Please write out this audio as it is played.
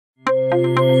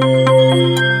In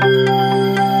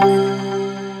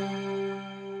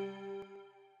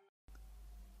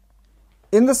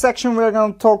this section, we're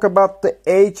going to talk about the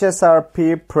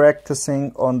HSRP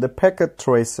practicing on the packet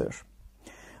tracer.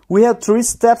 We have 3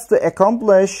 steps to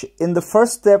accomplish. In the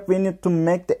first step, we need to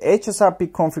make the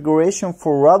HSRP configuration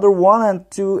for router 1 and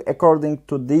 2 according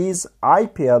to these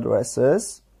IP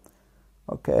addresses.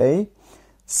 Okay.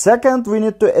 Second, we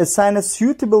need to assign a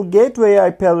suitable gateway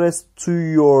IP address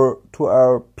to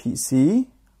our PC.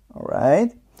 All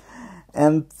right.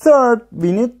 And third,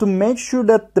 we need to make sure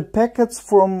that the packets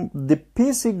from the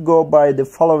PC go by the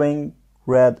following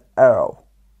red arrow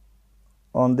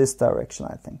on this direction,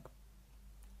 I think.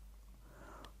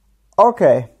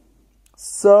 Okay,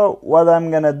 so what I'm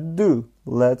gonna do,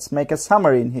 let's make a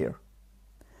summary in here.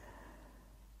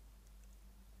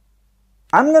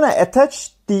 I'm gonna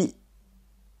attach the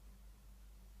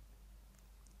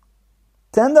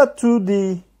 10.2 to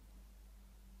the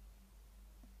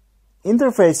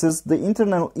interfaces, the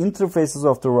internal interfaces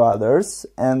of the routers,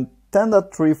 and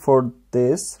 10.3 for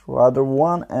this router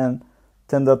 1 and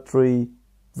 10.3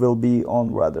 will be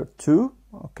on router 2.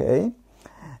 Okay,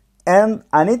 and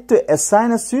I need to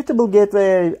assign a suitable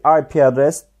gateway IP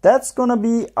address. That's gonna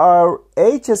be our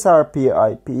HSRP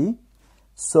IP.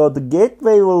 So the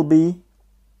gateway will be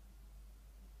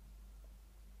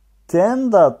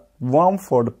 10.1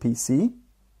 for the PC.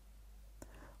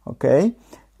 Okay,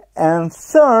 and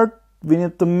third, we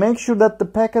need to make sure that the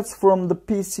packets from the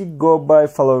PC go by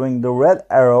following the red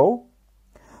arrow.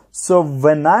 So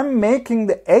when I'm making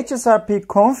the HSRP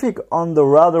config on the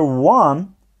router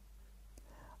 1,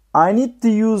 I need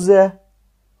to use a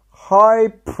high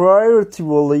priority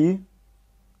value,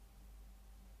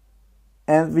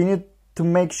 and we need to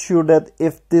make sure that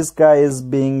if this guy is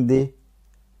being the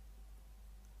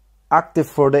active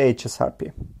for the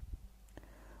HSRP.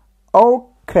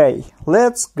 Okay,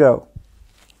 let's go.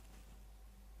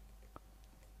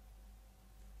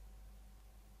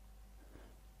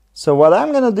 So what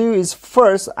I'm gonna do is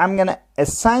first I'm gonna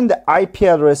assign the IP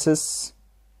addresses,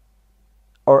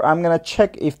 or I'm gonna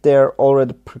check if they're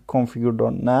already pre-configured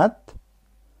or not.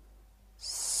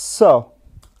 So,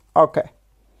 okay,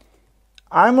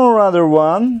 I'm on router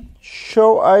 1,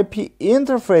 show IP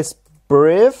interface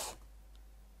brief,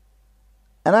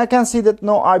 and I can see that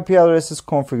no IP address is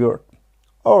configured.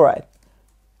 Alright,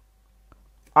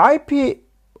 interface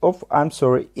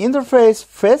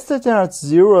fast Ethernet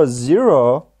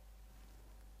 00,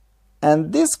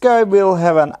 and this guy will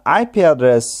have an IP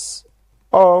address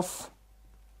of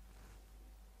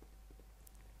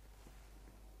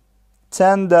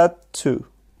 10.2.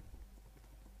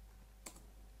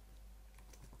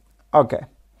 Okay,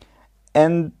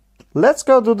 and let's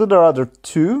go to the router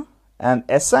 2 and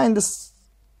assign this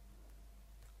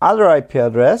other IP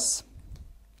address.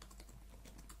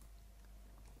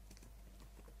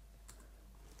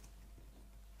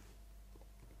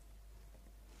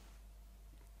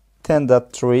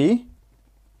 .3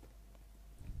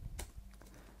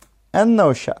 and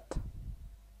no shot.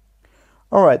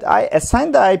 Alright, I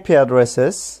assigned the IP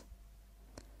addresses,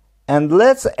 and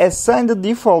let's assign the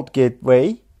default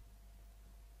gateway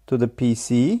to the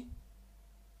PC.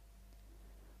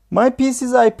 My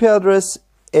PC's IP address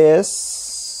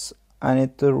is, I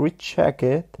need to recheck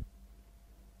it,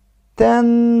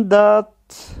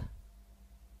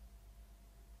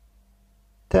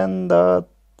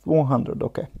 10.100,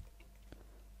 okay.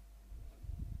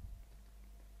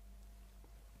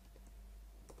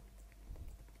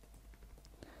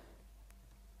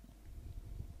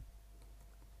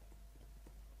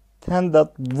 And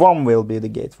that 1 will be the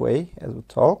gateway, as we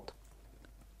talked.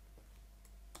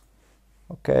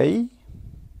 Okay.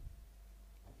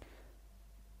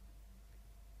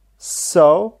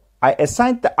 So I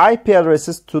assigned the IP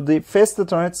addresses to the fast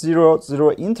Ethernet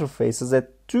 00 interfaces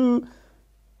at 2,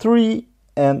 3,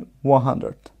 and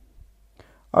 100.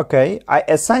 Okay, I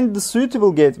assigned the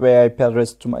suitable gateway IP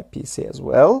address to my PC as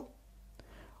well.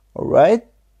 Alright,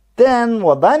 then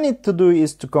what I need to do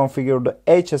is to configure the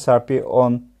HSRP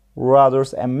on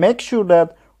routers and make sure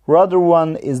that router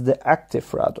 1 is the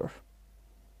active router.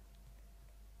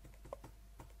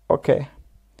 Okay,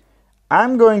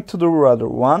 I'm going to the router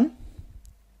 1.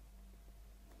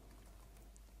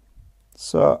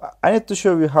 So I need to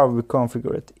show you how we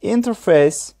configure it.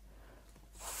 Interface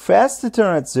fast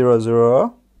Ethernet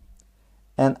 00,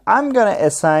 and I'm gonna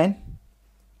assign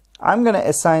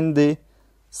the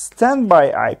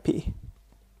standby IP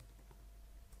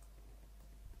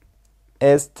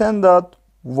as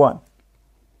 10.1.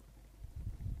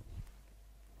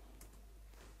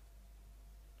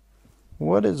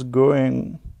 What is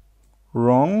going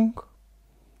wrong?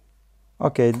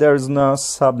 Okay, there is no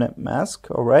subnet mask.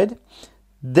 All right.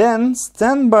 Then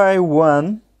standby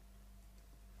 1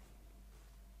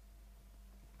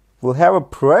 will have a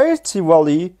priority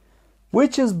value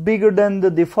which is bigger than the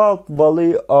default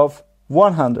value of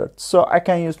 100. So I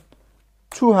can use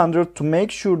 200 to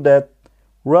make sure that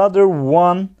router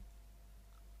 1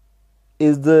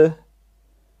 is the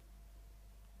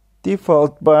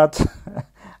default, but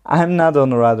I'm not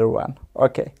on router 1.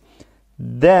 Okay.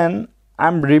 Then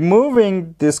I'm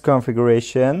removing this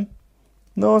configuration.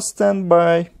 No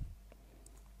standby.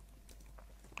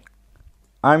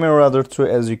 I'm in router 2,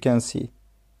 as you can see.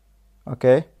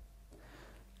 Okay.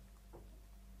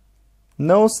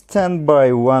 No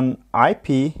standby 1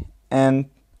 IP and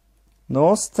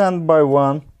no standby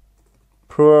 1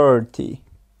 priority.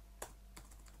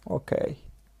 Okay.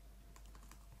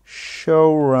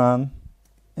 Show run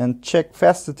and check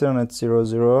fast Ethernet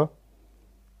 00.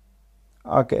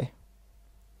 Okay.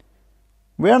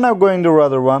 We are now going to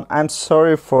router 1. I'm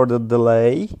sorry for the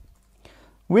delay.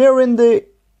 We are in the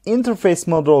interface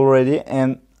mode already,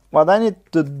 and what I need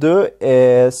to do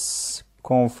is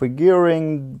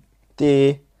configuring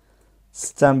the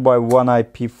standby 1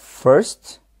 IP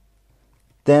first.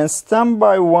 Then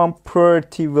standby 1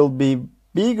 priority will be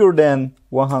bigger than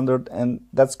 100, and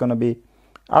that's gonna be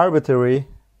arbitrary.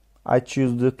 I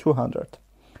choose the 200.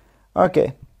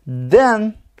 Okay,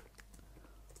 then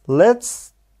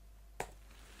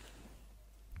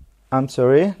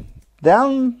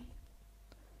then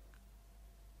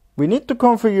we need to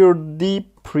configure the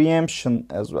preemption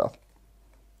as well.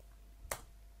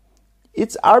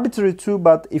 It's arbitrary too,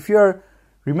 but if you are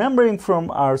remembering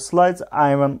from our slides,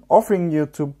 I am offering you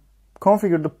to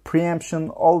configure the preemption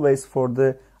always for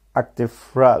the active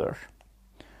router.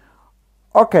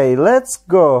 Okay, let's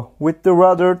go with the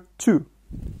router 2.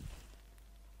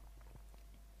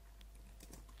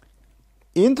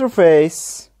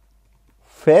 Interface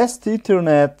fast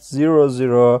Ethernet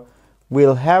 00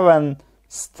 will have an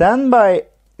standby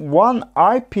 1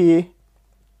 IP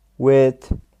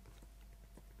with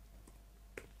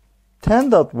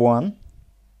 10.1.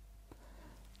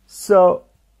 So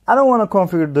I don't want to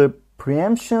configure the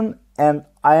preemption, and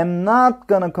I am not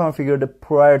going to configure the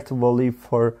priority value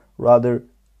for router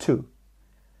 2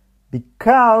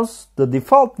 because the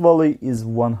default value is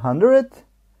 100,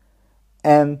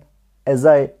 and as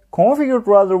I configured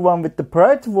router 1 with the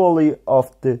priority value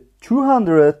of the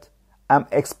 200, I'm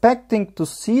expecting to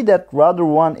see that router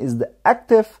 1 is the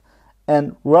active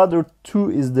and router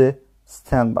 2 is the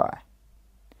standby.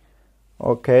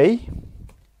 Okay,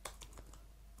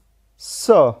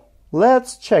 so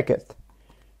let's check it.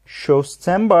 Show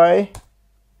standby.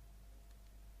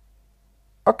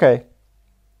 Okay,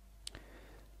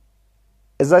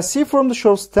 as I see from the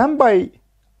show standby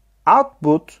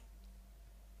output,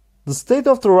 the state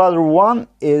of the router 1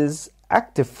 is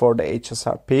active for the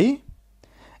HSRP,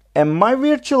 and my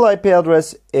virtual IP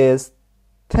address is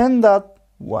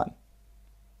 10.1,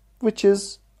 which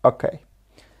is okay.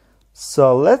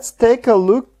 So let's take a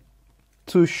look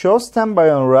to show standby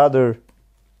on router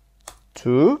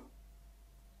 2.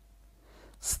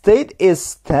 State is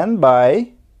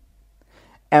standby,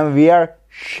 and we are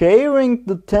sharing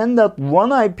the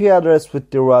 10.1 IP address with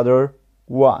the router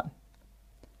 1.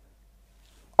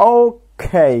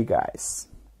 Okay guys,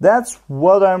 that's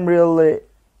what I'm really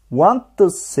want to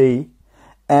see,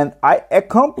 and I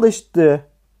accomplished the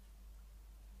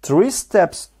 3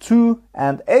 steps 2,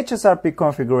 and HSRP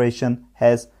configuration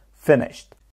has finished.